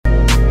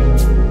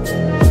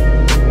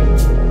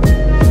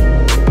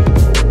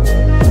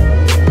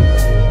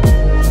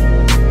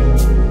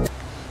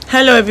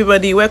Hello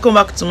everybody, welcome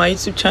back to my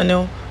YouTube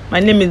channel. My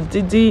name is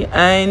Didiz,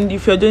 and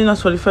if you're joining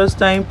us for the first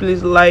time,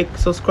 please like,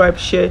 subscribe,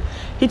 share,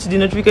 hit the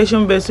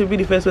notification bell so you'll be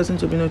the first person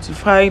to be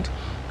notified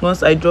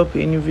once I drop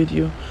a new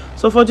video.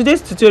 So for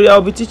today's tutorial,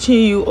 I'll be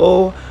teaching you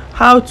all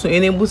how to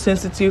enable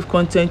sensitive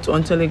content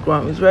on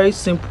Telegram. It's very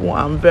simple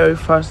and very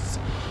fast.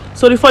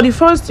 So for the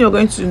first thing you're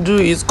going to do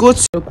is go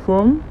to your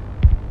Chrome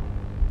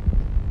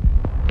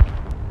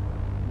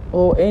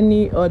or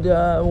any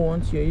other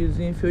ones you're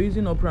using. If you're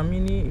using Opera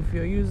Mini, if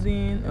you're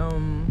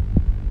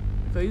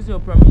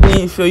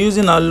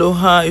using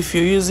Aloha, if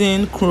you're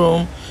using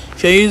Chrome,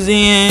 if you're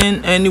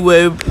using any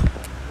web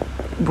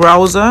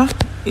browser,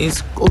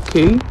 it's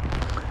okay.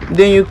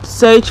 Then you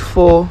search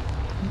for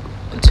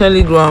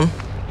Telegram.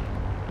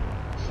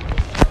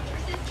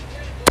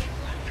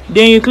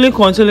 Then you click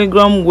on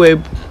Telegram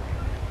web.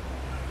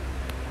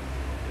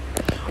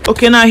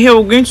 Okay, now here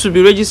we're going to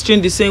be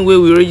registering the same way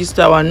we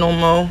register our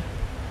normal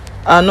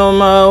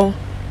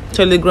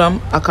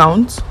Telegram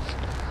account.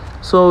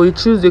 So you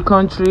choose the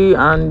country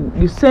and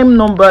the same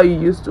number you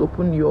used to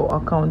open your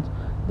account,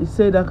 the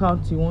said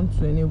account you want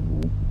to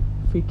enable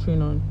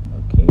featuring on.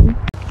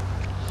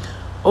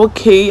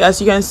 Okay,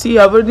 as you can see,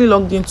 I've already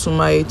logged into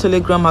my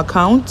Telegram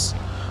account.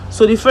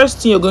 So the first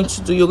thing you're going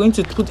to do, you're going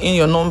to put in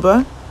your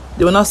number.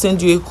 They will now send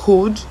you a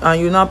code,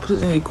 and you now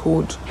put in the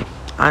code,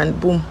 and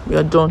boom,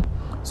 you're done.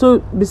 So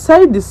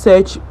beside the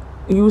search,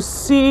 you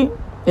see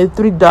a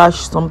 3-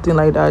 something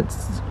like that.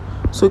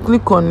 So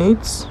click on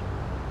it,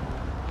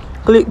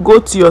 go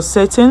to your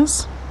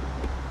settings,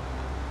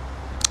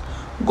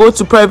 go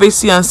to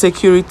privacy and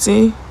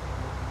security,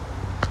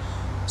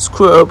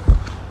 scroll up,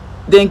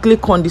 then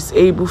click on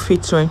disable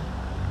filtering.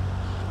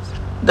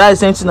 That is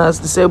something as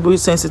disable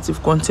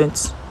sensitive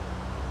content.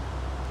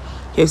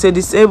 Okay, so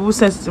disable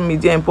sensitive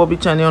media and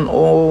public channel on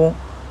all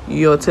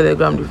your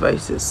Telegram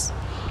devices.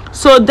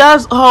 So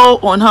that's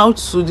all on how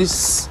to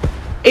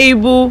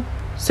disable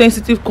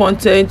sensitive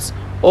content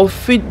or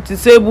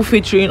disable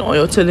featuring on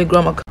your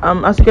Telegram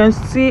account. As you can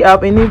see,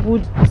 I've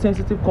enabled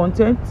sensitive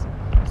content.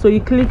 So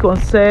you click on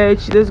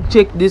search. Let's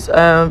check this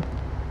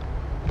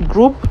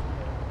group,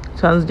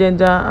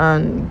 transgender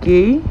and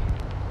gay.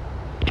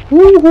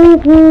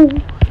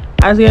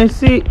 As you can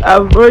see,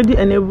 I've already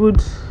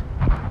enabled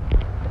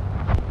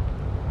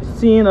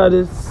seeing all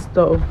this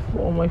stuff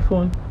on my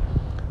phone.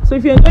 So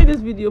if you enjoyed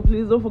this video,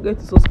 please don't forget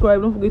to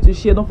subscribe, don't forget to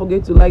share, don't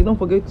forget to like, don't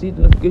forget to hit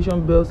the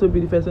notification bell so you'll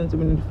be the first one to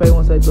be notified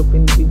once I drop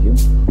any video.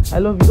 I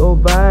love you all.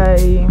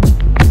 Bye.